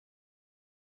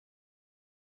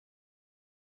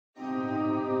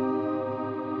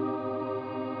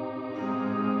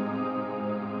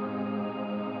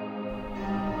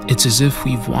It's as if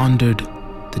we've wandered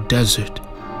the desert,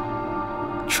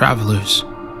 travelers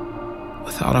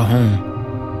without a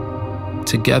home,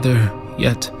 together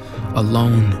yet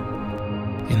alone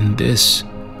in this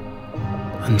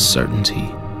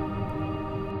uncertainty.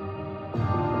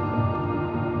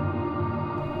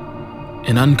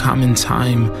 An uncommon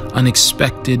time,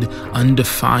 unexpected,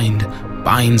 undefined,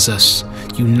 binds us,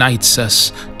 unites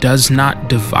us, does not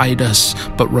divide us,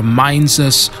 but reminds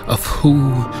us of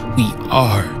who we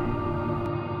are.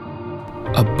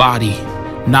 A body,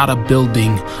 not a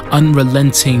building,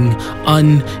 unrelenting,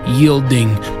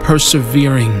 unyielding,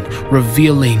 persevering,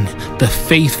 revealing the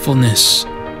faithfulness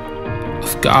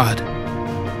of God.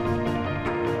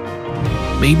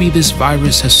 Maybe this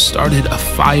virus has started a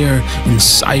fire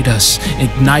inside us,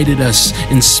 ignited us,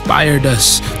 inspired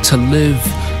us to live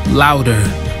louder,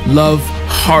 love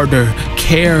harder,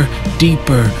 care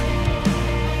deeper.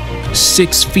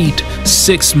 6 feet,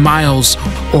 6 miles,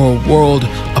 or a world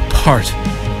apart.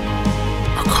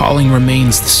 Our calling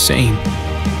remains the same,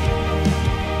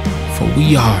 for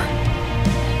we are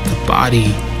the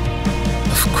body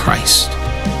of Christ.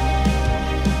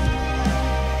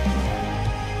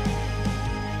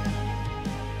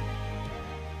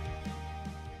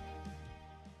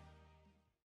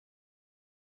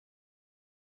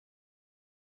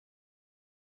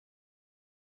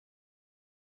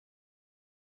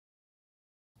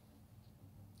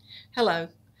 Hello.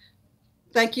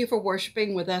 Thank you for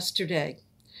worshiping with us today.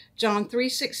 John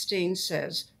 3:16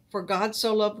 says, "For God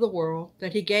so loved the world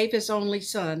that he gave his only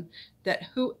Son, that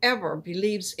whoever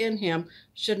believes in him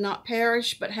should not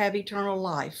perish but have eternal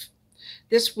life."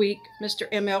 This week, Mr.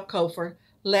 M.L. Kofer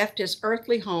left his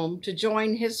earthly home to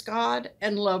join his God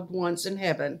and loved ones in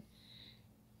heaven.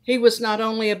 He was not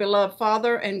only a beloved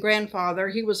father and grandfather,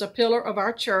 he was a pillar of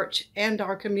our church and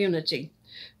our community.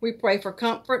 We pray for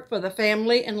comfort for the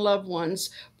family and loved ones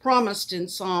promised in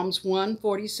Psalms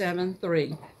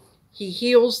 147:3. He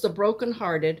heals the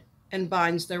brokenhearted and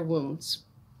binds their wounds.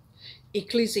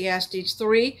 Ecclesiastes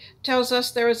 3 tells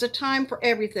us there is a time for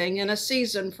everything and a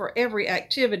season for every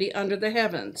activity under the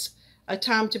heavens, a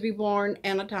time to be born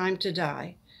and a time to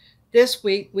die. This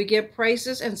week we give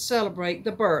praises and celebrate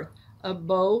the birth of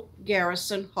Bo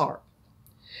Garrison Harp.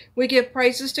 We give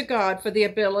praises to God for the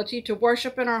ability to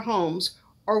worship in our homes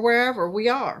or wherever we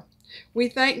are. We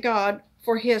thank God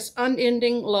for his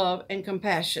unending love and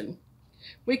compassion.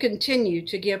 We continue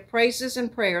to give praises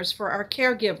and prayers for our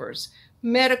caregivers,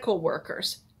 medical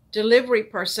workers, delivery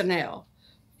personnel,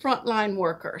 frontline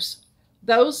workers,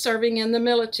 those serving in the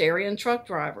military, and truck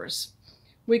drivers.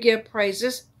 We give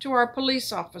praises to our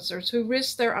police officers who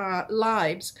risk their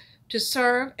lives to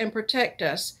serve and protect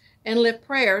us, and lift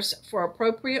prayers for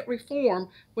appropriate reform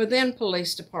within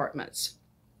police departments.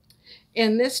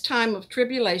 In this time of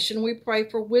tribulation, we pray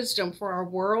for wisdom for our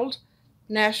world,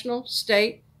 national,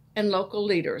 state, and local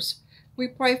leaders. We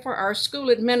pray for our school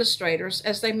administrators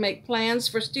as they make plans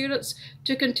for students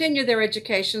to continue their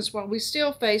educations while we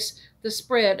still face the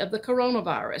spread of the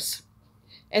coronavirus.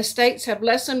 As states have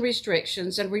lessened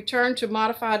restrictions and returned to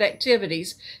modified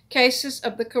activities, cases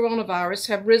of the coronavirus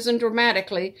have risen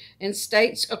dramatically in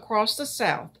states across the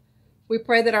South. We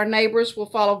pray that our neighbors will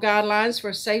follow guidelines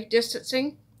for safe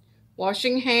distancing,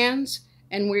 washing hands,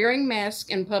 and wearing masks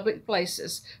in public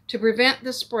places to prevent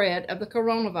the spread of the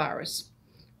coronavirus.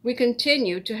 We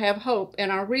continue to have hope in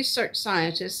our research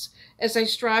scientists as they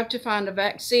strive to find a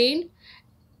vaccine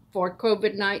for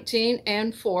COVID-19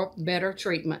 and for better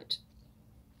treatment.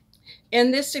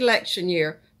 In this election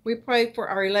year, we pray for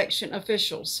our election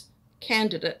officials,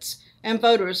 candidates, and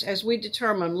voters as we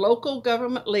determine local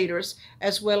government leaders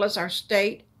as well as our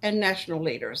state and national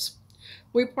leaders.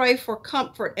 We pray for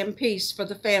comfort and peace for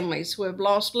the families who have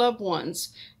lost loved ones,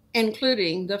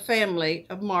 including the family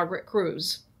of Margaret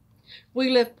Cruz. We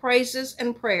lift praises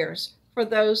and prayers for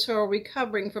those who are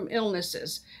recovering from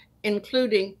illnesses,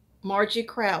 including Margie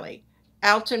Crowley,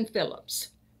 Alton Phillips,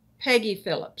 Peggy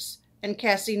Phillips, and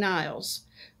Cassie Niles.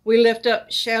 We lift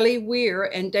up Shelley Weir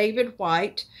and David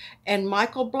White and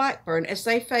Michael Blackburn as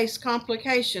they face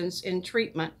complications in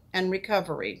treatment and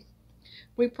recovery.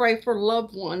 We pray for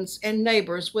loved ones and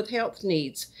neighbors with health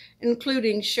needs,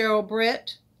 including Cheryl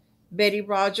Brett, Betty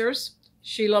Rogers,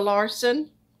 Sheila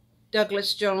Larson,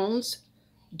 Douglas Jones,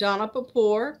 Donna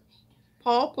Papour,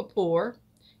 Paul Papour,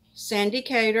 Sandy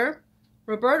Cater,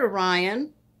 Roberta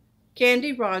Ryan,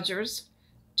 Candy Rogers,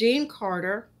 Jean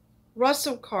Carter,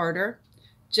 Russell Carter,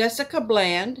 Jessica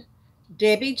Bland,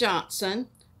 Debbie Johnson,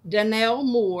 Danelle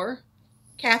Moore,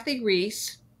 Kathy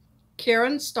Reese,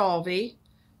 Karen Stalvey,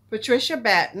 Patricia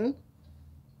Batten,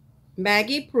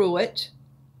 Maggie Pruitt,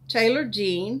 Taylor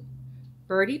Jean,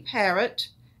 Bertie Parrott,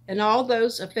 and all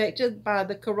those affected by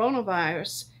the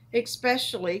coronavirus,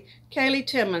 especially Kaylee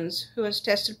Timmons, who has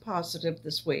tested positive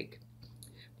this week.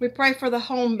 We pray for the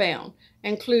homebound,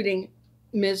 including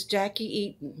Ms. Jackie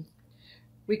Eaton.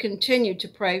 We continue to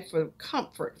pray for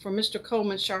comfort for Mr.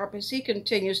 Coleman Sharp as he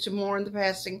continues to mourn the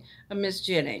passing of Ms.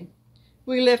 Jenny.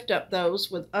 We lift up those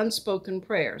with unspoken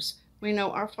prayers. We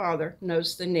know our Father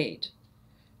knows the need.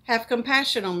 Have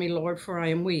compassion on me, Lord, for I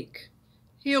am weak.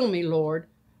 Heal me, Lord,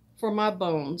 for my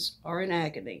bones are in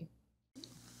agony.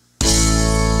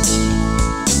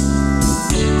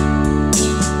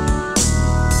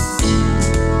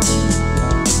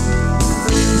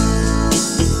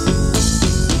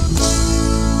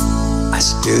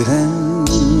 Stood in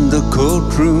the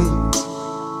courtroom,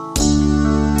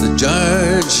 the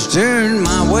judge turned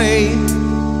my way.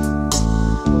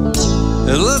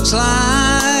 It looks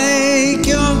like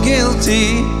you're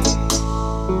guilty,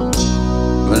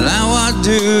 but now what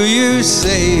do you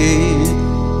say?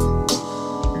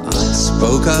 I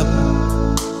spoke up,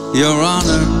 Your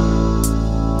Honor,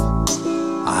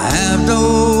 I have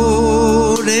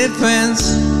no defense.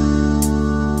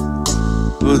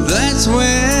 But that's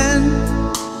when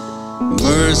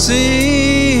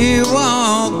mercy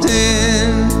walked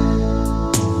in.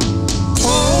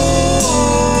 Oh,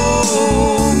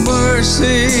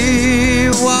 mercy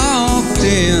walked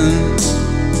in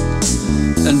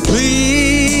and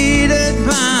pleaded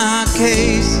my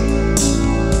case,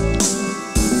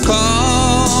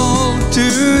 called to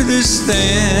the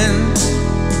stand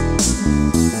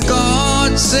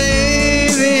God's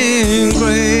saving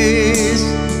grace.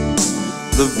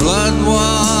 The blood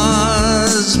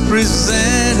was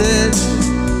presented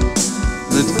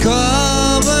that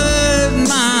covered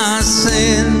my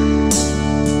sin,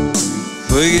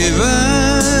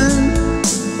 forgiven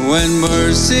when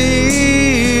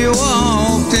mercy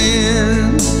walked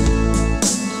in.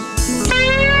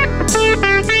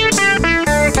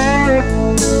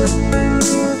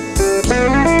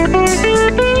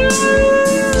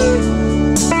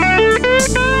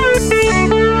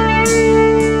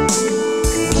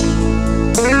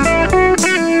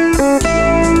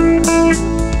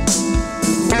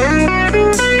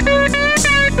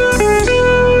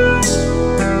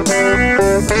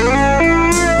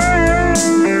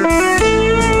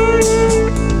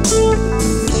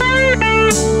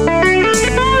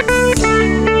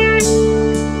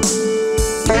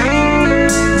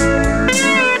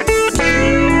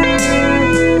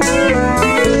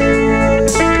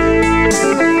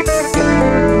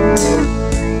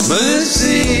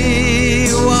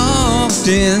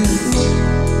 In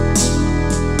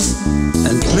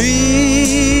and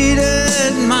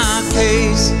pleaded my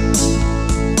case,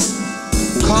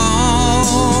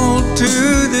 called to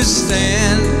the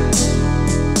stand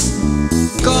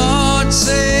God's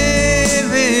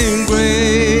saving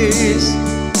grace.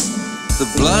 The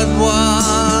blood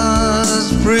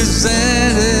was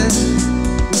presented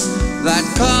that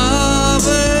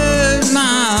covered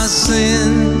my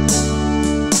sin,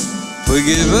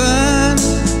 forgiven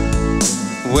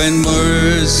when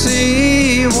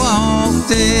mercy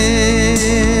walked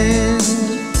in.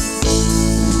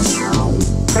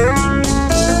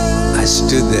 I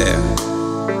stood there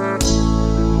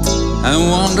and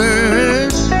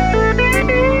wondered,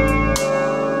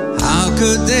 how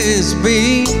could this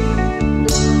be?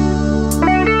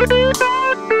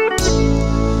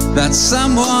 That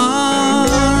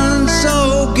someone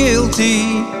so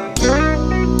guilty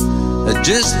had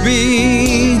just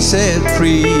been set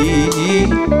free.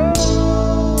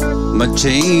 My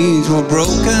chains were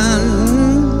broken,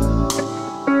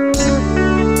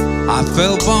 I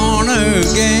felt born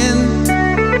again.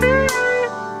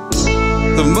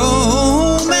 The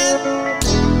moment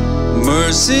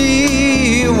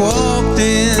mercy walked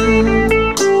in.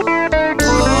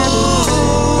 Oh,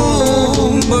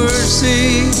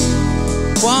 mercy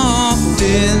walked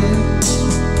in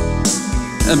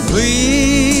and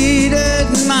pleaded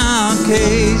my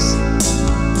case,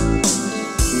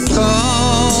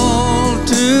 called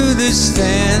to the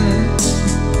stand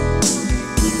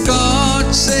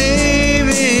God's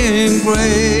saving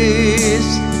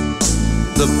grace.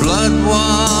 The blood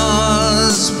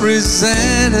was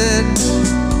presented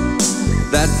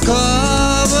that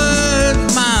covered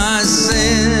my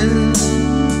sin,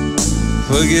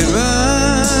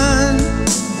 forgiven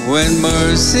when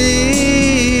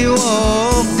mercy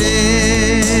walked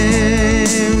in.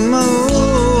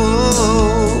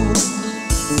 Oh,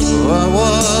 I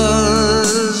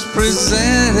was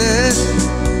presented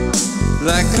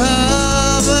that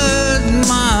covered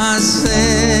my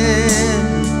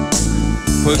sin,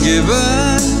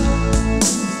 forgiven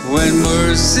when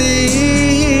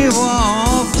mercy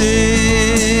walked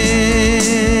in.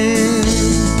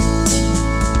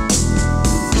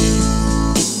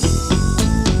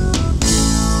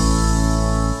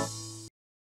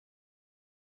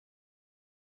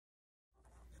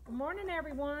 morning,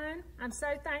 everyone. I'm so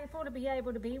thankful to be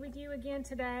able to be with you again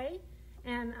today.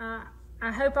 And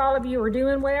I hope all of you are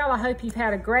doing well. I hope you've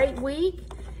had a great week.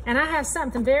 And I have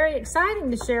something very exciting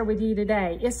to share with you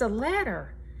today. It's a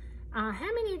letter. How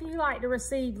many of you like to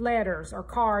receive letters or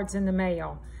cards in the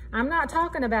mail? I'm not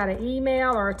talking about an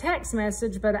email or a text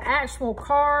message, but an actual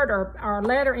card or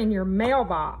letter in your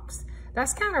mailbox.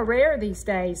 That's kind of rare these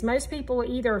days. Most people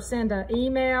either send an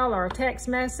email or a text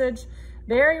message.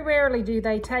 Very rarely do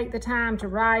they take the time to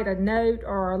write a note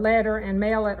or a letter and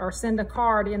mail it or send a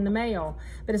card in the mail.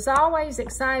 But it's always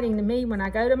exciting to me when I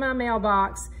go to my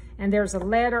mailbox and there's a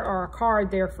letter or a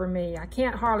card there for me. I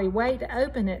can't hardly wait to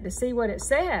open it to see what it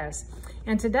says.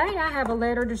 And today I have a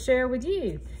letter to share with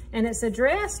you. And it's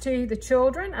addressed to the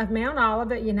children of Mount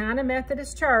Olivet United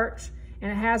Methodist Church.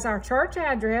 And it has our church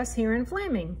address here in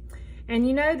Fleming. And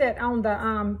you know that on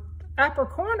the upper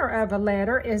corner of a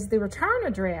letter is the return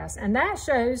address, and that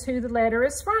shows who the letter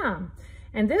is from.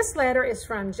 And this letter is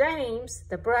from James,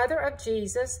 the brother of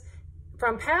Jesus,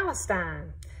 from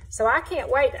Palestine. So I can't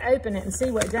wait to open it and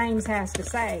see what James has to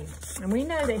say. And we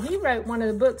know that he wrote one of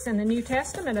the books in the New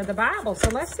Testament of the Bible. So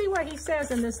let's see what he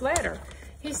says in this letter.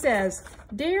 He says,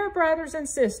 "Dear brothers and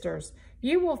sisters,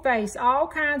 you will face all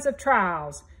kinds of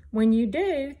trials. When you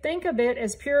do, think of it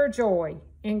as pure joy.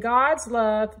 In God's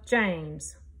love,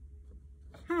 James."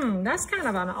 That's kind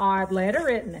of an odd letter,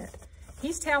 isn't it?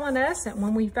 He's telling us that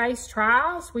when we face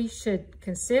trials, we should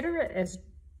consider it as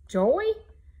joy.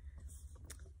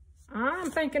 I'm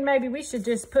thinking maybe we should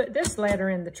just put this letter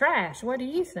in the trash. What do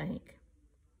you think?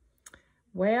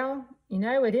 Well, you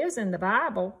know, it is in the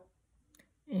Bible.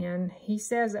 And he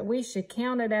says that we should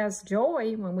count it as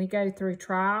joy when we go through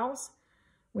trials.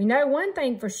 We know one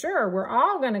thing for sure. We're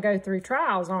all going to go through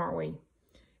trials, aren't we?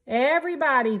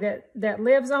 Everybody that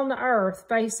lives on the earth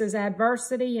faces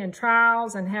adversity and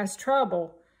trials and has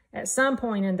trouble at some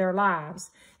point in their lives.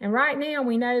 And right now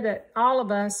we know that all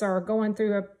of us are going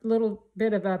through a little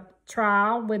bit of a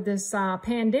trial with this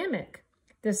pandemic,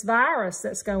 this virus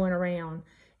that's going around.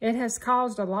 It has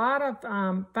caused a lot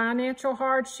of financial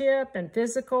hardship and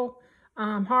physical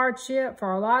hardship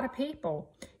for a lot of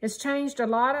people. It's changed a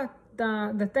lot of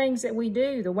the things that we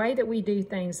do, the way that we do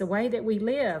things, the way that we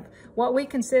live, what we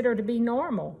consider to be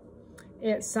normal.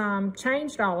 It's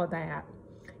changed all of that.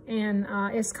 And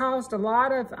it's caused a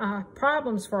lot of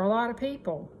problems for a lot of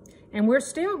people. And we're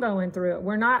still going through it.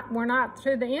 We're not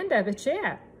to the end of it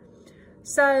yet.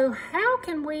 So how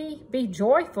can we be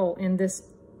joyful in this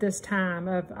time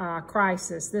of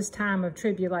crisis, this time of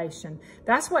tribulation?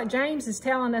 That's what James is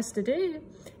telling us to do.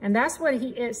 And that's what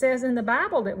it says in the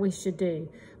Bible that we should do.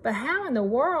 But how in the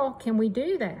world can we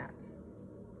do that?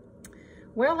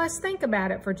 Well, let's think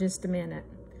about it for just a minute.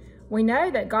 We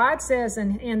know that God says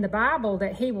in the Bible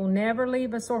that he will never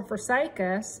leave us or forsake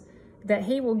us, that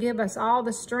he will give us all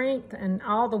the strength and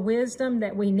all the wisdom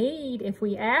that we need if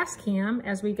we ask him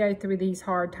as we go through these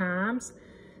hard times.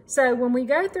 So when we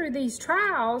go through these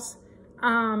trials,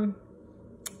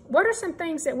 what are some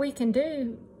things that we can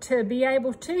do to be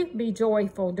able to be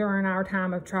joyful during our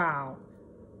time of trial?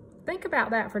 Think about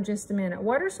that for just a minute.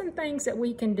 What are some things that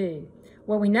we can do?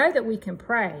 Well, we know that we can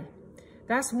pray.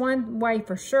 That's one way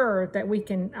for sure that we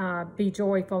can be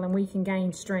joyful and we can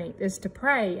gain strength, is to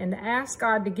pray and to ask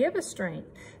God to give us strength,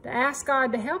 to ask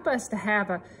God to help us to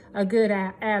have a good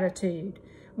attitude.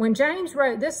 When James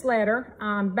wrote this letter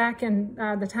back in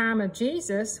the time of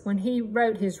Jesus, when he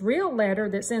wrote his real letter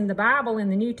that's in the Bible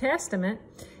in the New Testament,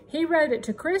 he wrote it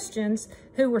to Christians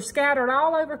who were scattered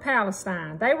all over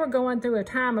Palestine. They were going through a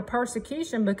time of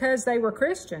persecution because they were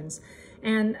Christians.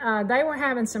 And they were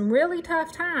having some really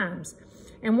tough times.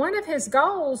 And one of his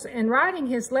goals in writing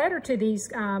his letter to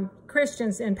these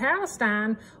Christians in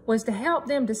Palestine was to help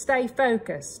them to stay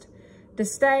focused, to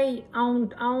stay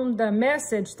on the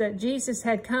message that Jesus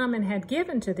had come and had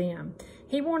given to them.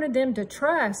 He wanted them to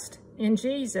trust in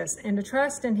Jesus and to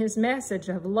trust in his message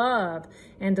of love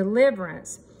and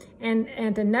deliverance,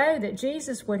 and to know that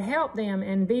Jesus would help them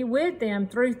and be with them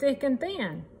through thick and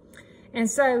thin. And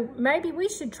so maybe we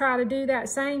should try to do that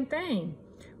same thing.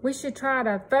 We should try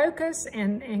to focus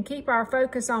and keep our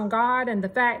focus on God and the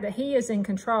fact that he is in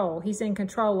control. He's in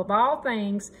control of all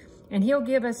things, and he'll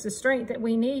give us the strength that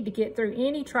we need to get through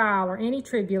any trial or any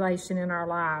tribulation in our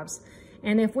lives.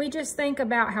 And if we just think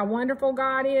about how wonderful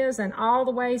God is and all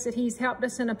the ways that he's helped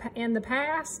us in the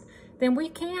past, then we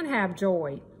can have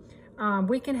joy.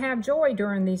 We can have joy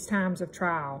during these times of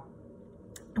trial.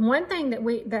 And one thing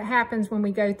that happens when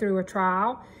we go through a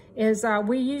trial is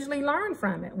we usually learn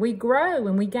from it. We grow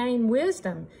and we gain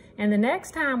wisdom, And the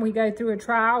next time we go through a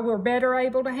trial, we're better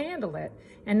able to handle it.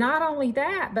 And not only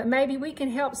that, but maybe we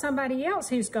can help somebody else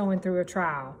who's going through a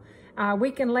trial. We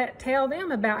can tell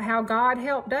them about how God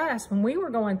helped us when we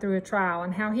were going through a trial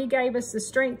and how he gave us the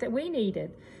strength that we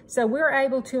needed. So we're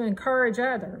able to encourage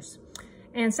others.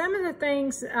 And some of the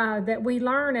things that we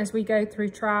learn as we go through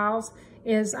trials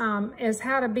is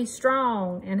how to be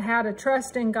strong and how to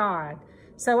trust in God.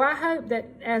 So I hope that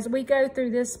as we go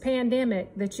through this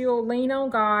pandemic, that you'll lean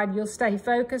on God, you'll stay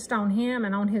focused on him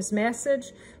and on his message,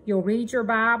 you'll read your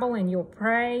Bible and you'll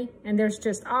pray, and there's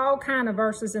just all kind of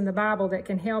verses in the Bible that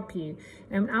can help you.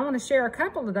 And I want to share a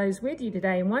couple of those with you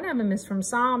today. One of them is from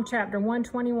Psalm chapter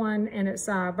 121, and it's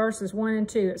verses 1 and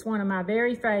 2. It's one of my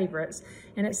very favorites.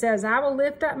 And it says, I will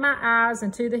lift up my eyes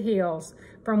unto the hills,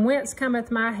 from whence cometh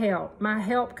my help. My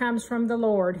help comes from the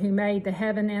Lord, who made the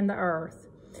heaven and the earth.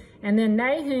 And then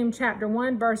Nahum chapter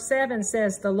 1 verse 7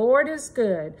 says, the Lord is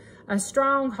good, a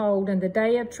stronghold in the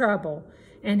day of trouble,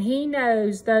 and he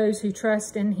knows those who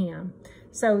trust in him.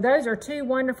 So those are two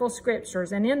wonderful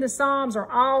scriptures. And in the Psalms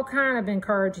are all kind of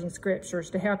encouraging scriptures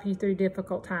to help you through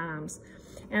difficult times.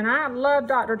 And I love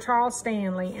Dr. Charles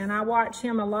Stanley, and I watch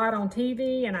him a lot on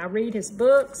TV, and I read his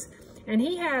books. And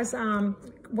he has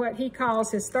what he calls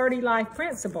his 30 life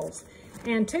principles.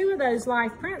 And two of those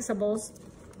life principles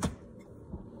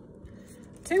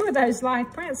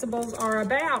are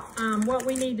about what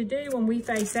we need to do when we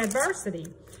face adversity.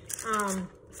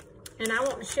 And I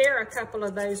want to share a couple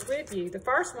of those with you. The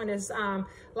first one is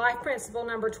life principle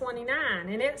number 29.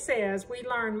 And it says, we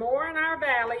learn more in our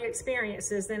valley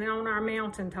experiences than on our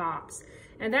mountaintops.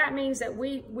 And that means that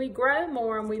we grow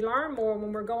more and we learn more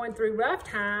when we're going through rough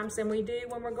times than we do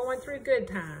when we're going through good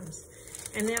times.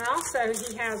 And then also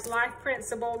he has life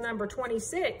principle number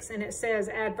 26, and it says,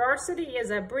 adversity is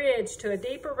a bridge to a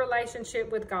deeper relationship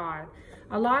with God.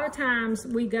 A lot of times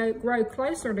we grow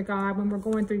closer to God when we're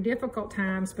going through difficult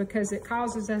times because it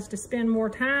causes us to spend more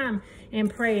time in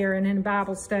prayer and in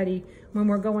Bible study when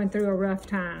we're going through a rough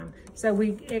time. So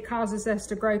it causes us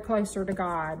to grow closer to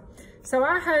God. So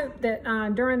I hope that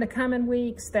during the coming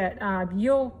weeks that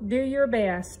you'll do your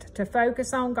best to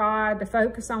focus on God, to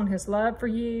focus on his love for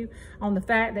you, on the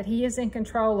fact that he is in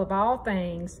control of all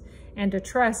things, and to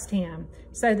trust him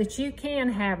so that you can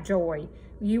have joy.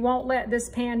 You won't let this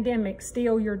pandemic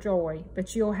steal your joy,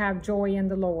 but you'll have joy in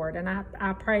the Lord. And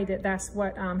I pray that that's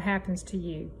what happens to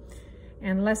you.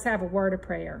 And let's have a word of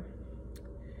prayer.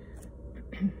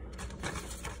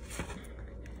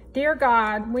 Dear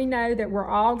God, we know that we're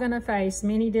all going to face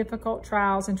many difficult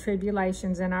trials and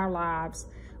tribulations in our lives.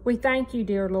 We thank you,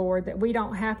 dear Lord, that we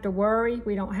don't have to worry,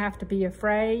 we don't have to be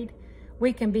afraid.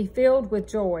 We can be filled with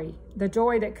joy, the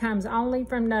joy that comes only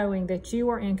from knowing that you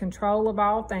are in control of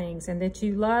all things and that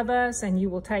you love us and you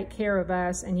will take care of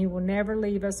us and you will never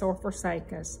leave us or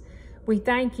forsake us. We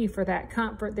thank you for that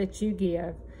comfort that you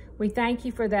give. We thank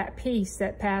you for that peace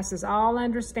that passes all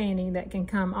understanding that can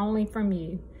come only from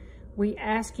you. We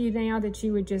ask you now that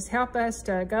you would just help us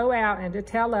to go out and to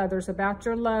tell others about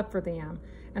your love for them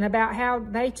and about how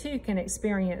they too can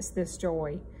experience this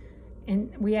joy.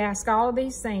 And we ask all of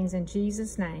these things in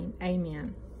Jesus' name,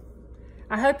 amen.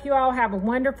 I hope you all have a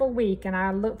wonderful week, and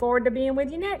I look forward to being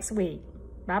with you next week.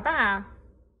 Bye-bye.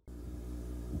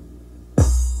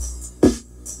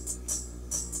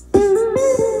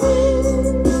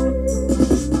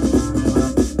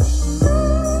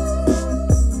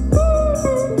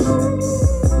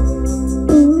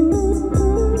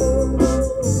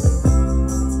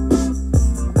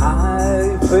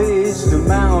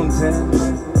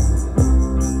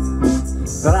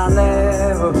 That I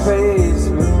never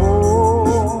faced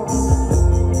before.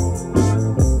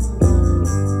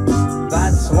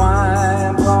 That's why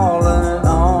I'm calling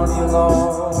on you,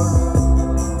 Lord.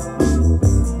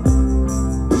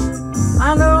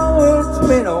 I know it's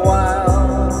been a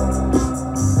while.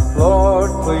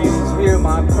 Lord, please hear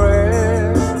my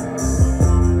prayer.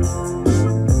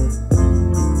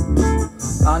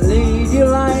 I need you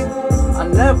like I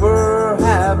never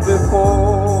have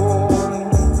before.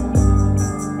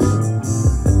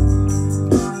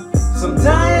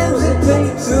 Sometimes it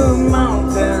takes a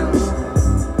mountain,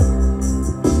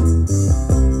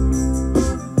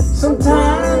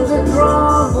 sometimes a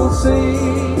troubled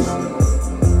sea,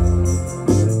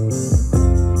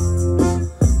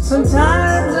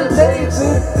 sometimes it takes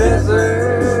a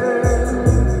desert.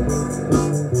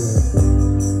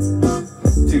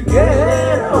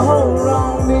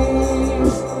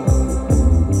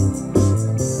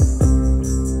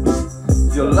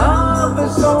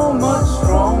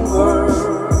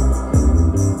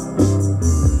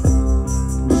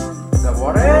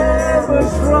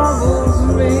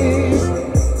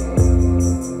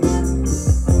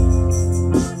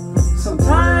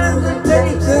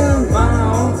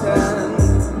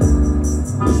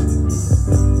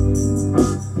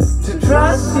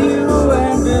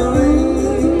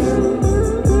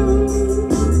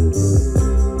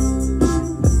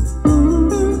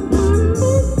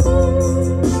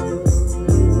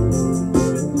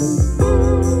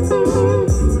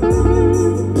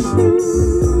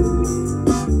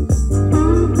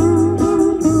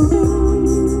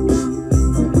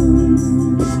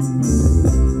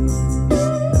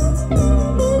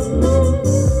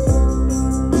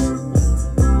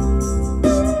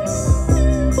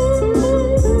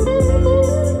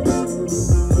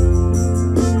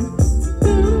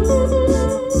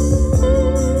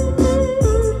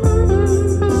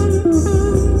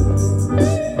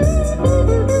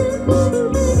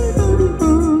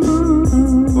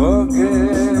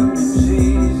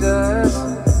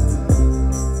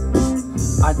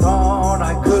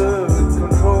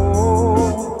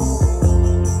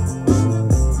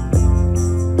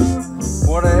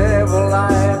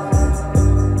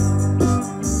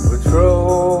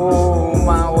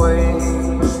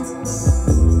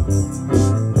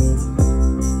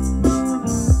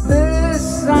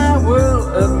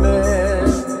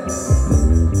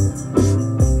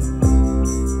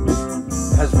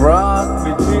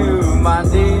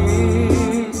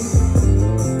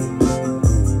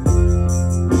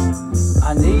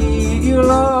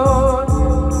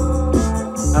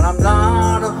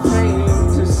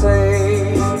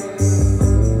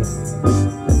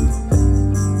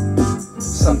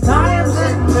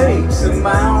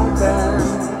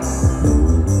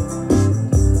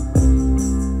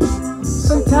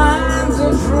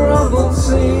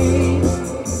 sea.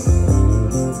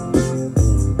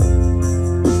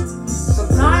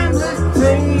 Sometimes it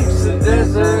takes a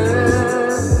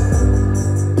desert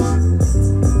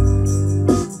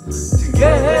to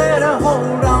get a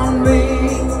hold on me.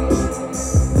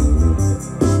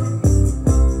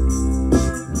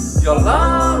 Your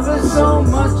love is so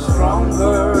much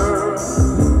stronger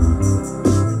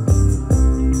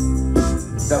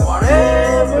than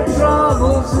whatever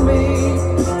troubles me.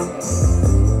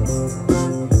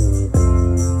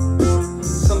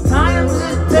 Sometimes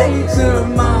it takes a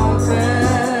mountain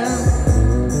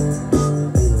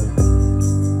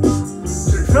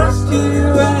to trust you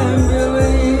and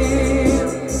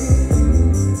believe.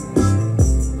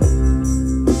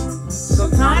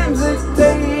 Sometimes it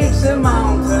takes a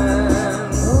mountain.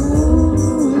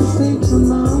 Oh, it takes a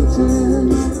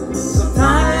mountain.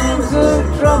 Sometimes the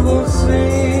troubles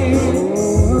me.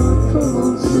 Oh,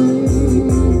 troubles me.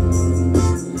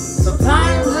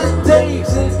 Sometimes it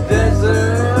takes a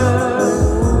desert.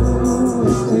 Oh,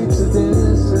 it takes a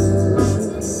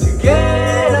desert to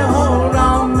get a hold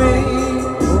on me.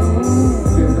 Oh,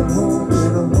 get a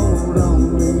hold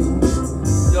on me.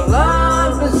 Your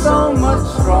love is so much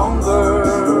stronger,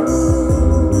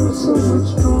 so much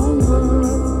stronger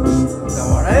than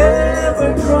whatever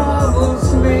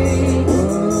troubles me.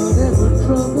 Whatever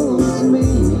troubles me.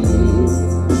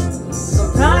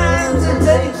 Sometimes it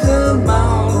takes a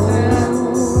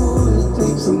mountain. Oh, it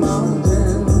takes a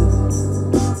mountain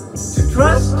to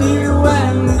trust you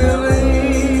and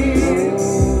believe.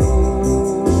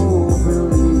 Oh,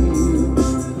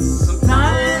 believe.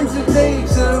 Sometimes it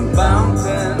takes a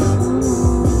mountain.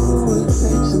 Oh, it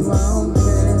takes a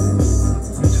mountain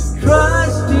to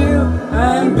trust you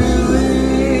and believe.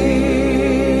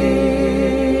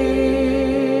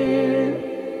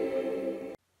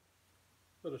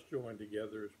 Let us join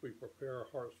together as we prepare our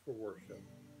hearts for worship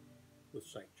with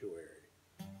Sanctuary.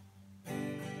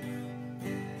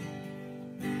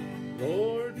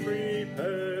 Lord,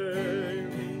 prepare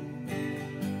me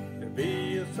to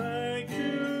be a sanctuary,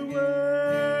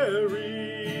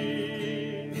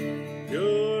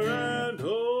 pure and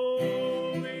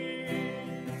holy,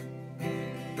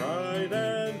 tried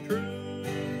and true,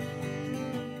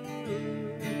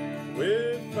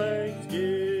 with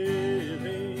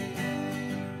thanksgiving.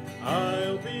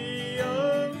 I'll be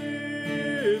a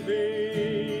living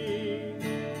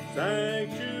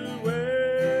sanctuary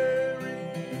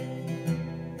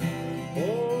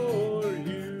for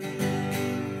you.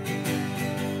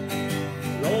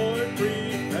 Lord,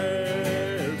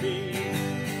 prepare me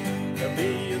to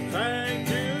be a sanctuary,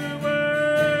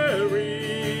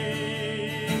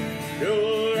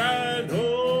 pure and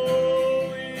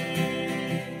holy,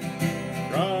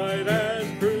 tried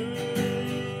and true,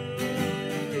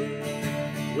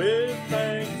 with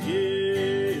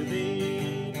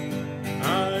thanksgiving.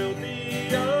 I'll be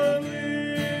a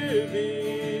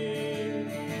living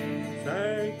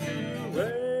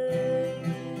sanctuary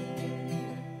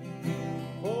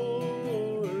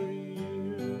for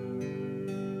you.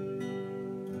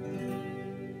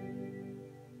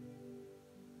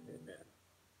 Amen.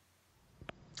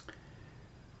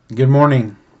 Good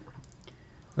morning.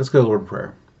 Let's go to the Lord in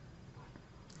prayer.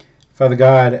 Father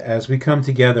God, as we come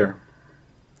together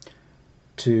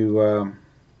to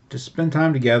spend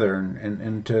time together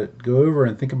and to go over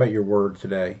and think about your word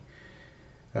today,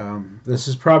 this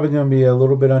is probably going to be a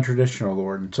little bit untraditional,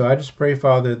 Lord. And so I just pray,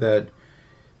 Father, that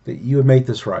you would make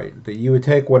this right, that you would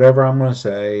take whatever I'm going to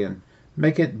say and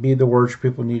make it be the words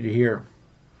people need to hear.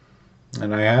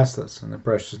 And I ask this in the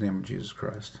precious name of Jesus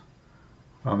Christ.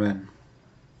 Amen.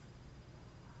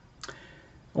 I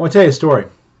want to tell you a story.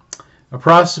 A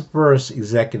prosperous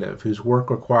executive whose work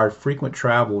required frequent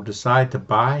travel decided to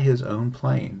buy his own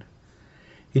plane.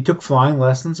 He took flying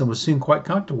lessons and was soon quite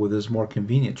comfortable with his more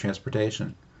convenient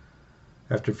transportation.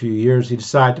 After a few years, he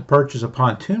decided to purchase a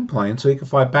pontoon plane so he could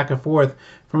fly back and forth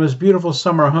from his beautiful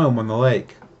summer home on the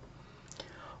lake.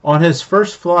 On his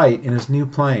first flight in his new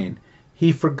plane,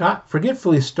 he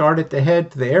forgetfully started to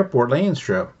head to the airport landing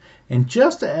strip, and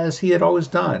just as he had always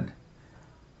done.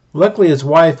 Luckily, his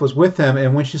wife was with him,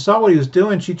 and when she saw what he was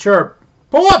doing, she chirped,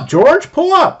 "Pull up, George,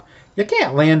 pull up! You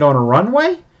can't land on a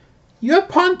runway. You have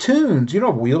pontoons, you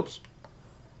don't have wheels."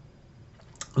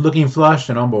 Looking flushed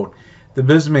and humbled, the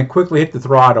businessman quickly hit the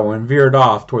throttle and veered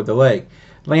off toward the lake,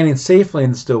 landing safely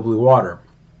in the still blue water.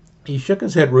 He shook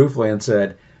his head ruefully and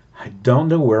said, "I don't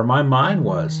know where my mind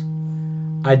was.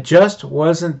 I just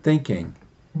wasn't thinking.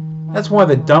 That's one of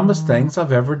the dumbest things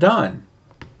I've ever done."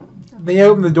 Then he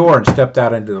opened the door and stepped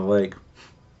out into the lake.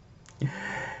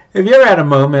 Have you ever had a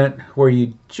moment where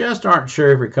you just aren't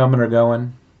sure if you're coming or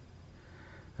going?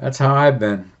 That's how I've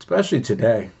been, especially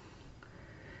today.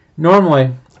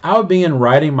 Normally, I would begin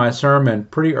writing my sermon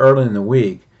pretty early in the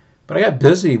week, but I got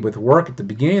busy with work at the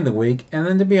beginning of the week, and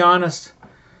then to be honest,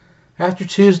 after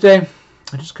Tuesday,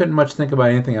 I just couldn't much think about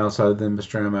anything else other than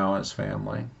Mr. M.L. and his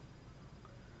family.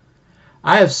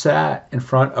 I have sat in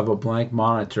front of a blank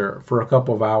monitor for a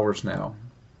couple of hours now.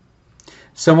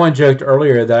 Someone joked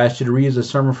earlier that I should reuse a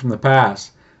sermon from the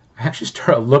past. I actually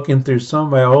started looking through some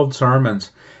of my old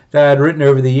sermons that I had written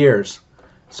over the years.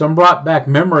 Some brought back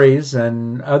memories,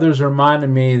 and others reminded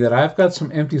me that I've got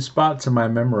some empty spots in my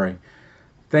memory.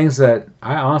 Things that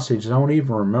I honestly just don't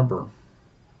even remember.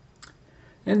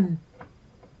 And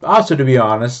also, to be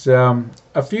honest, a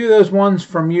few of those ones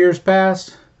from years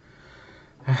past,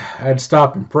 I'd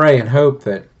stop and pray and hope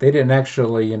that they didn't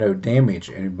actually, damage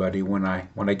anybody when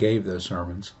I gave those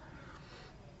sermons.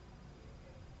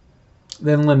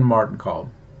 Then Lynn Martin called.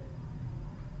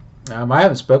 I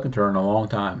haven't spoken to her in a long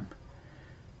time.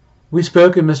 We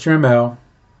spoke of Mr. M.L.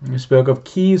 We spoke of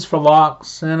keys for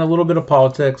locks and a little bit of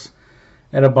politics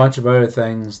and a bunch of other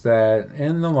things that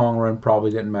in the long run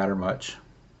probably didn't matter much.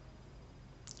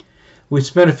 We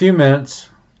spent a few minutes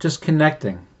just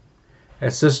connecting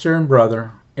as sister and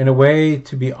brother in a way,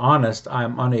 to be honest,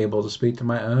 I'm unable to speak to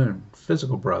my own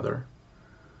physical brother.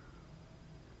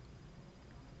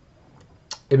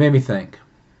 It made me think.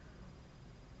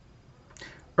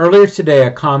 Earlier today,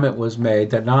 a comment was made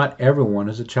that not everyone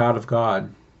is a child of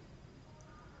God.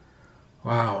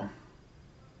 Wow.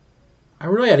 I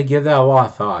really had to give that a lot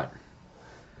of thought.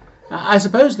 I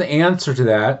suppose the answer to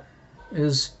that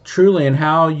is truly in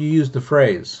how you use the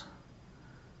phrase.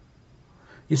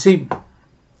 You see,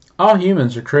 all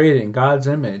humans are created in God's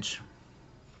image.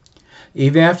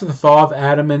 Even after the fall of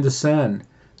Adam into sin,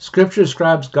 Scripture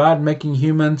describes God making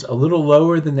humans a little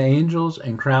lower than the angels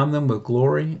and crown them with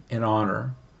glory and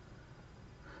honor.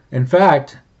 In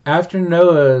fact, after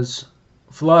Noah's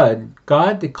flood,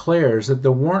 God declares that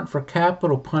the warrant for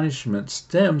capital punishment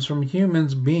stems from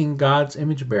humans being God's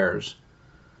image bearers.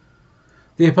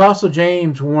 The Apostle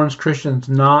James warns Christians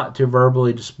not to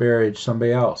verbally disparage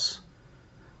somebody else.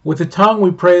 With the tongue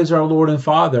we praise our Lord and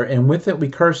Father, and with it we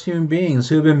curse human beings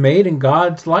who have been made in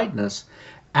God's likeness.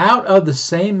 Out of the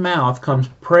same mouth comes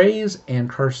praise and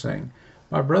cursing.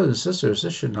 My brothers and sisters,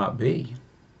 this should not be.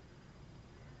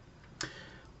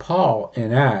 Paul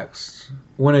in Acts,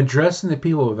 when addressing the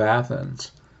people of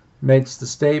Athens, makes the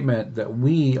statement that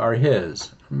we are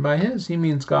his. And by his, he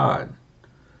means God.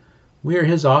 We are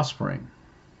his offspring.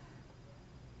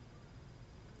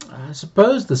 I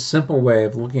suppose the simple way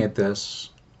of looking at this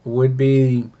would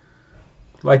be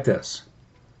like this.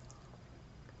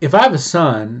 If I have a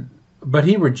son, but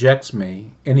he rejects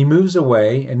me, and he moves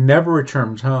away and never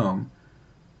returns home,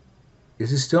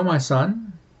 is he still my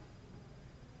son?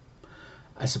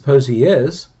 I suppose he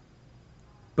is,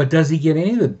 but does he get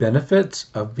any of the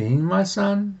benefits of being my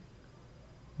son?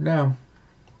 No.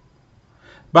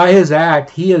 By his act,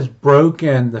 he has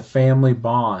broken the family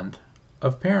bond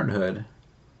of parenthood.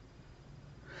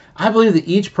 I believe that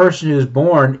each person who is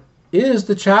born is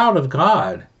the child of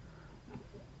God.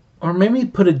 Or maybe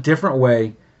put a different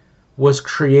way, was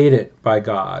created by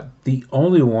God, the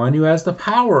only one who has the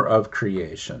power of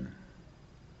creation.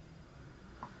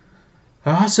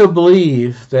 I also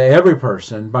believe that every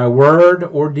person, by word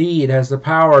or deed, has the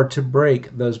power to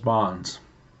break those bonds.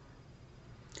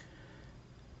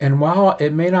 And while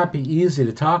it may not be easy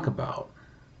to talk about,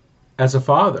 as a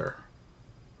father,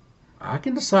 I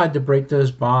can decide to break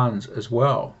those bonds as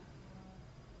well.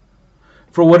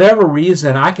 For whatever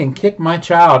reason, I can kick my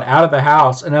child out of the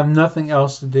house and have nothing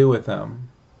else to do with them.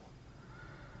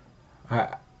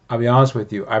 I'll be honest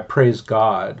with you, I praise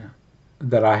God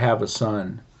that I have a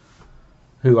son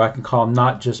who I can call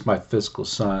not just my physical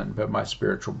son, but my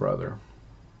spiritual brother.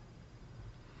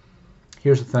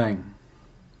 Here's the thing.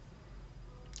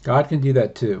 God can do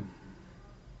that too.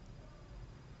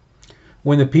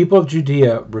 When the people of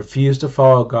Judea refused to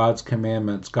follow God's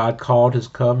commandments, God called his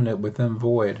covenant with them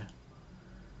void.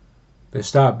 They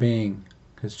stopped being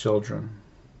his children.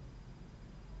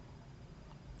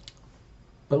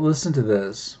 But listen to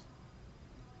this.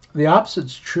 The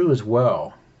opposite's true as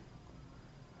well.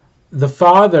 The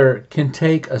father can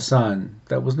take a son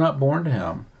that was not born to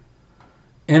him,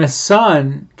 and a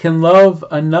son can love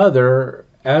another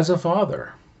as a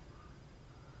father.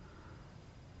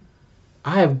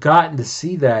 I have gotten to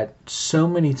see that so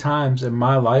many times in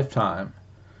my lifetime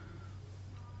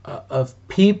of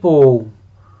people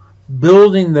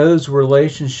building those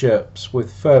relationships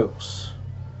with folks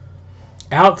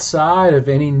outside of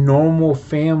any normal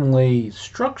family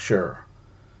structure.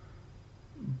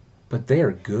 But they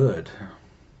are good.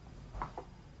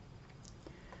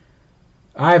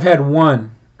 I've had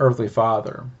one earthly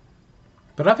father,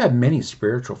 but I've had many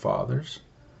spiritual fathers.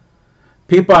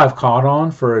 People I've called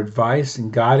on for advice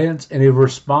and guidance, and who've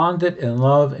responded in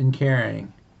love and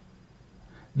caring.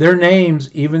 Their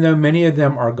names, even though many of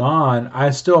them are gone, I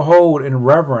still hold in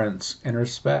reverence and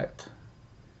respect.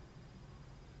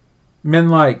 Men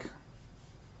like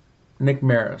Nick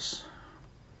Maris,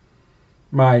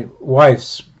 my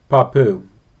wife's papu,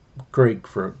 Greek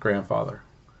for grandfather,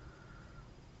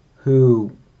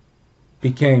 who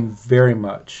became very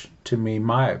much to me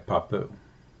my papu.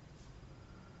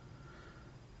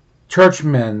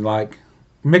 Churchmen like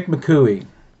Mick McCooey,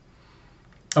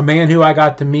 a man who I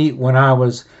got to meet when I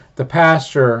was the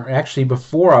pastor, actually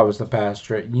before I was the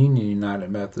pastor at Union United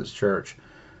Methodist Church,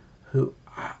 who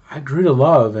I grew to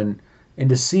love and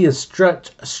to see a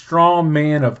strong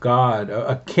man of God,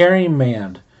 a caring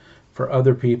man for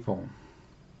other people.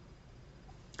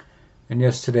 And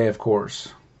yes, today, of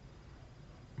course,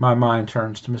 my mind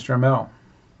turns to Mr. Amell,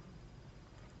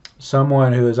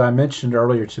 someone who, as I mentioned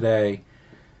earlier today,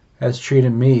 has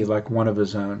treated me like one of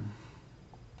his own.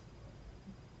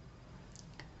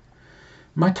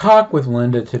 My talk with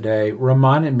Linda today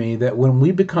reminded me that when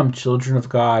we become children of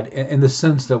God, in the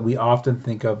sense that we often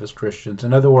think of as Christians,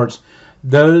 in other words,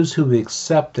 those who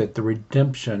accepted the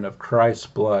redemption of Christ's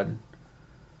blood,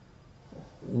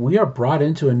 we are brought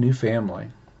into a new family.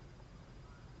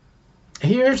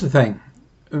 Here's the thing.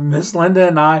 Miss Linda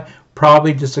and I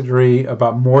probably disagree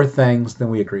about more things than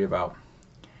we agree about.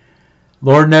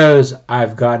 Lord knows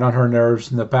I've gotten on her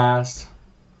nerves in the past,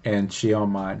 and she on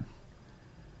mine.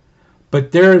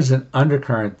 But there is an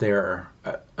undercurrent there,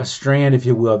 a strand, if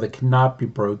you will, that cannot be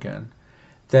broken,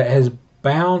 that has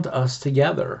bound us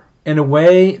together in a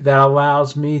way that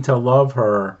allows me to love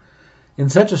her in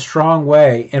such a strong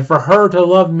way, and for her to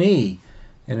love me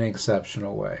in an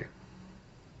exceptional way.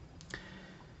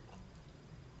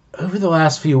 Over the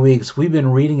last few weeks, we've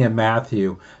been reading in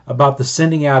Matthew about the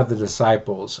sending out of the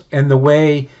disciples, and the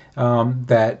way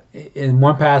that in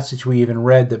one passage we even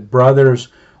read that brothers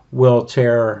will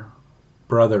tear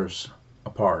brothers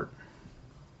apart.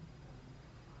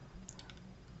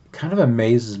 It kind of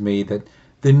amazes me that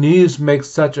the news makes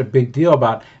such a big deal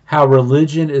about how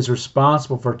religion is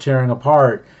responsible for tearing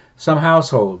apart some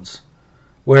households,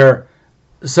 where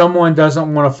someone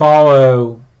doesn't want to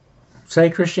follow, say,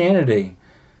 Christianity,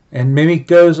 and maybe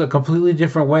goes a completely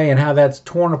different way, and how that's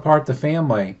torn apart the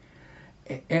family.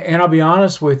 And I'll be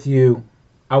honest with you,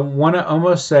 I want to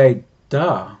almost say,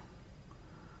 duh.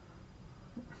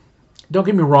 Don't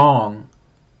get me wrong.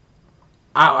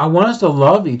 I want us to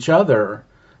love each other,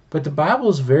 but the Bible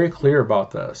is very clear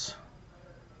about this.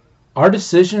 Our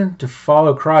decision to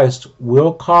follow Christ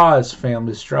will cause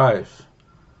family strife.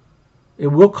 It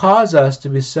will cause us to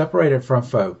be separated from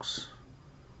folks.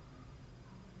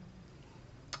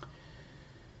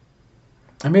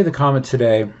 I made the comment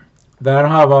today that I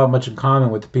don't have all much in common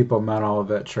with the people of Mount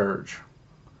Olivet Church.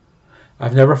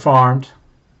 I've never farmed.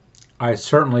 I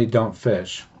certainly don't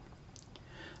fish.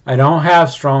 I don't have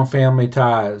strong family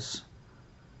ties.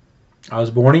 I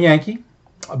was born a Yankee,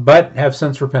 but have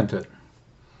since repented.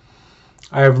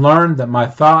 I have learned that my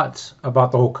thoughts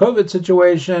about the whole COVID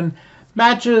situation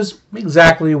matches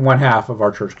exactly one half of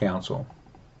our church council.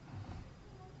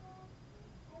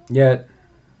 Yet,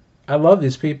 I love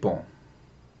these people.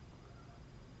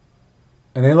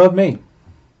 And they love me.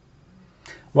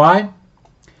 Why?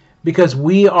 Because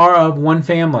we are of one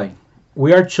family.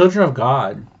 We are children of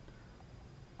God.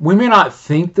 We may not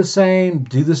think the same,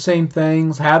 do the same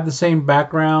things, have the same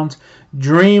backgrounds,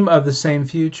 dream of the same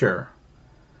future.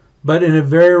 But in a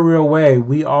very real way,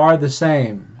 we are the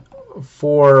same,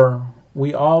 for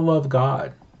we all love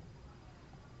God.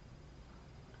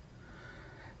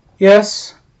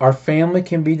 Yes, our family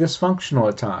can be dysfunctional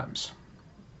at times.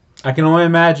 I can only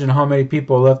imagine how many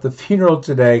people left the funeral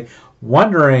today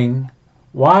wondering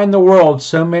why in the world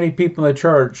so many people in the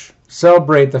church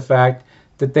celebrate the fact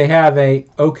that they have a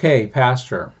okay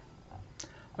pastor,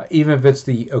 even if it's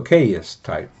the okayest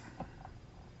type.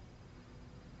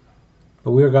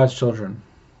 But we are God's children,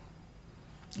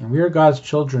 and we are God's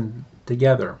children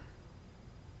together.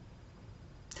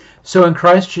 So in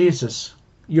Christ Jesus,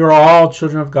 you're all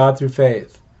children of God through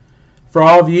faith. For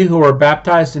all of you who are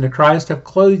baptized into Christ have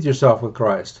clothed yourself with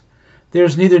Christ. There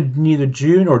is neither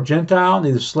Jew nor Gentile,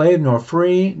 neither slave nor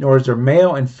free, nor is there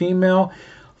male and female,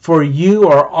 for you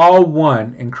are all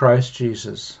one in Christ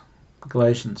Jesus.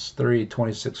 Galatians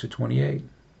 3:26-28.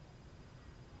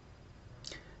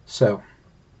 So,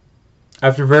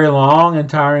 after a very long and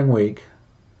tiring week,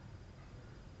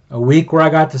 a week where I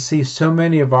got to see so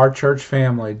many of our church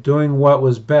family doing what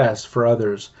was best for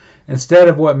others, instead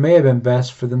of what may have been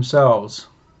best for themselves,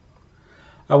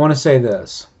 I want to say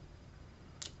this.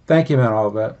 Thank you, Mount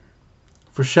Olivet,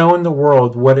 for showing the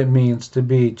world what it means to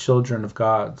be children of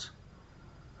God's.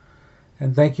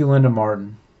 And thank you, Linda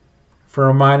Martin, for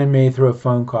reminding me through a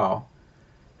phone call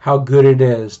how good it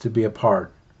is to be a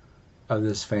part of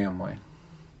this family.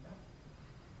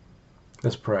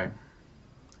 Let's pray.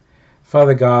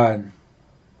 Father God,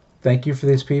 thank you for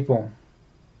these people.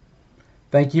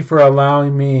 Thank you for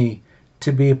allowing me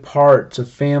to be parts of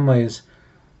families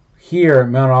here at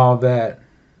Mount Olivet,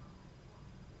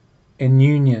 in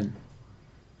Union,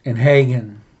 in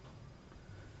Hagen,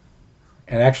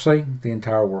 and actually the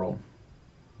entire world.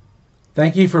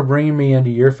 Thank you for bringing me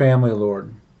into your family,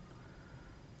 Lord.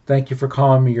 Thank you for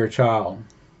calling me your child.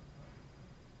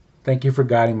 Thank you for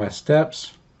guiding my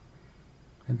steps.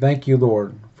 And thank you,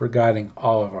 Lord, for guiding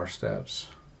all of our steps.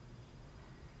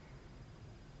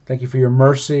 Thank you for your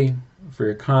mercy, for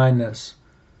your kindness,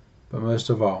 but most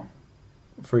of all,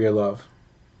 for your love.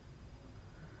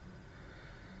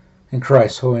 In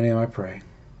Christ's holy name I pray.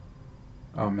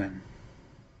 Amen.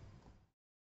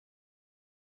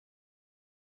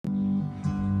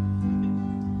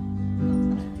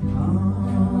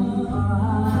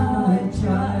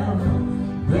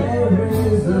 There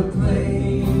is a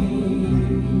place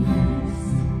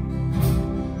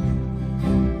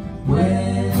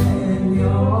when you're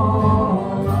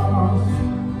lost,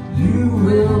 you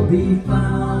will be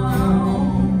found.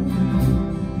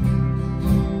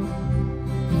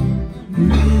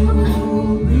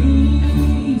 You'll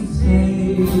be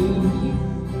saved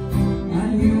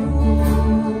and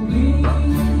you'll be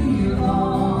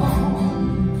loved.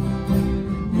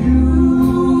 You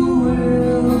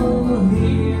will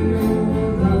hear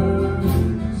the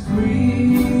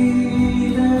sweetest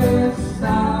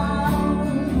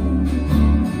sound.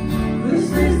 This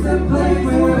is the place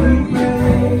where we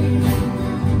pray.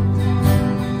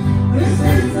 This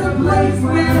is the place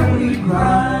where we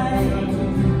cry.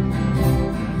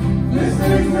 This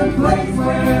is the place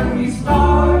where we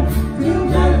start till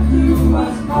death do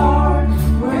us part,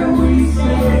 where we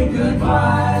say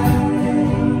goodbye.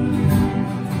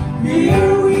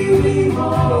 Here we leave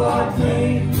all our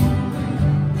pain,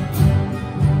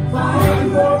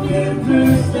 find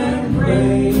forgiveness and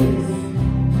praise.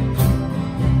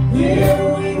 Here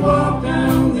we walk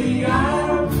down the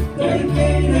aisle,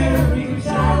 dedicate every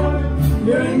child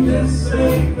during this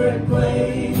sacred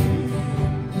place.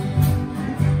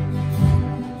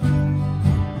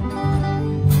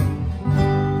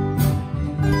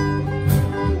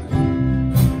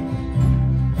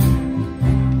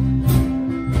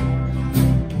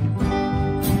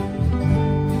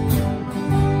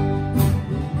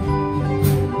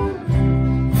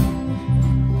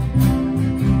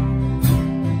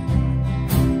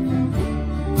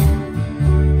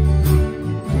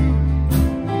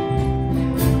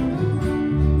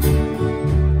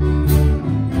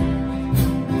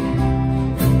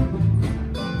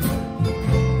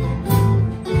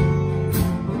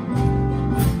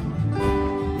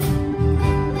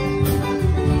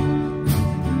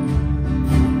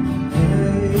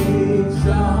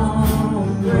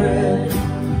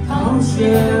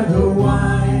 Share the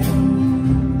wine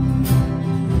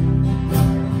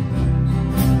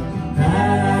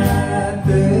at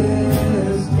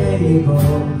this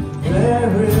table.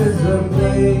 There is a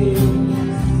place.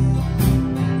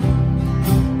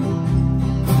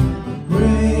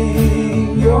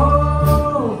 Bring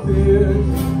your fears.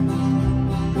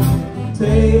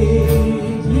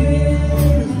 Take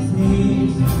his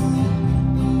knees.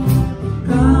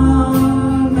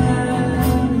 Come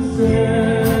and share.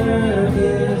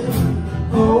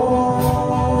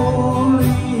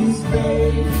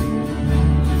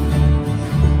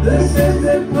 This is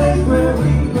the place where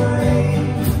we pray.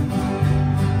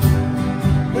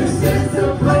 This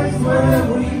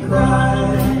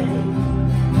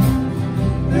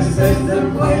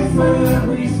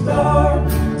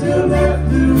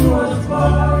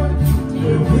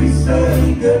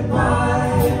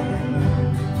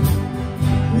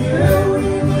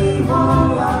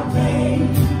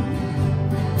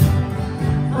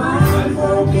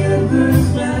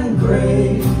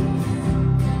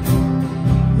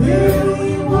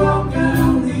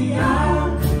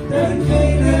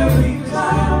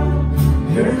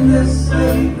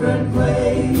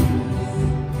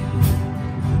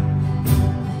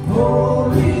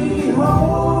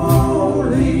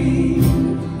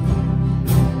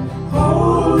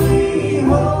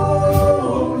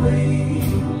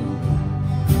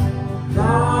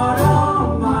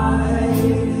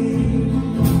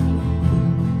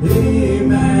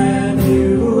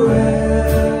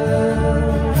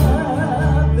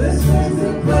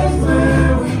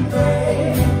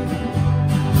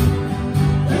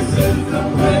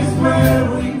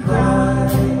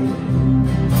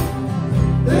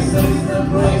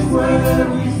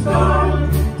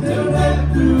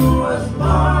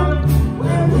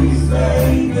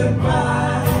say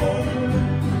goodbye.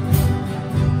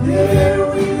 Here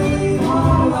we leave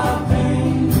all our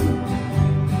pain,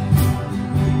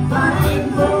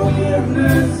 find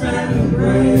forgiveness and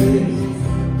grace.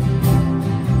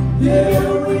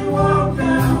 Here we walk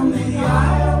down the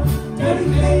aisle,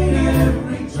 dedicate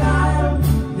every child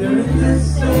here in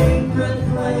this sacred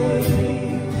place.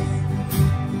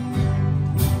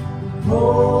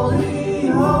 Holy,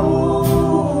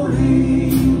 holy,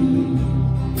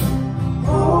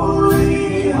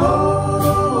 holy,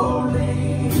 holy,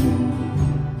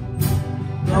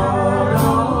 God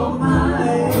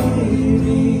Almighty,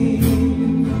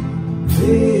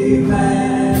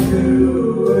 Emmanuel.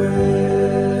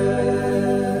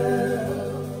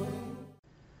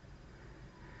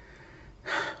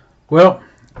 Well,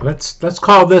 let's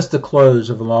call this the close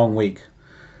of a long week.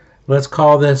 Let's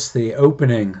call this the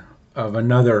opening of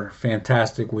another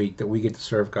fantastic week that we get to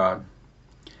serve God.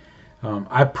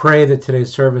 I pray that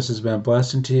today's service has been a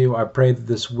blessing to you. I pray that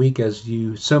this week, as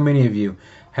you, so many of you,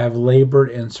 have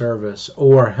labored in service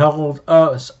or held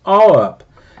us all up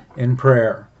in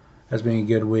prayer, has been a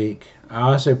good week. I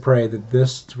also pray that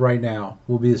this right now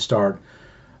will be the start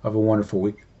of a wonderful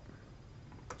week.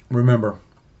 Remember,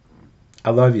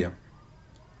 I love you,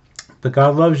 but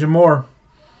God loves you more.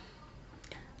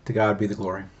 To God be the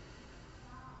glory.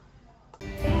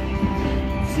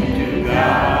 To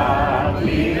God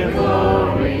be the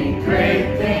glory,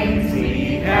 great things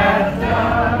He hath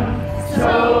done.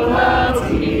 So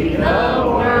loved He the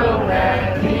world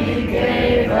that He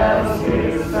gave us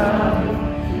His Son,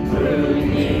 who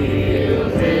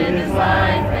yielded His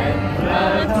life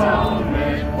and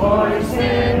atonement for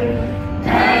sin,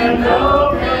 and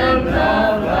opened the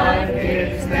life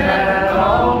gates that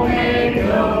all may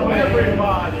go.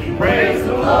 Everybody, praise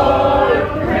the Lord,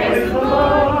 praise the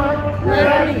Lord.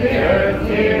 Let the earth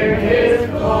hear His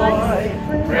voice.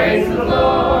 Praise the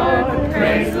Lord,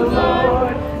 praise the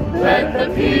Lord. Let the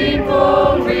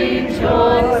people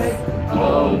rejoice.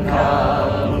 Oh,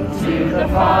 come to the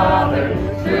Father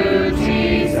through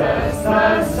Jesus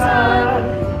the Son,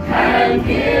 and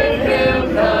give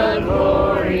Him the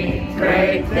glory.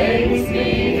 Great things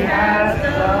He has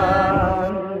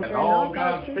done. And all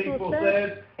God's people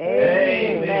said,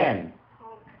 Amen.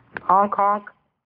 Honk, honk.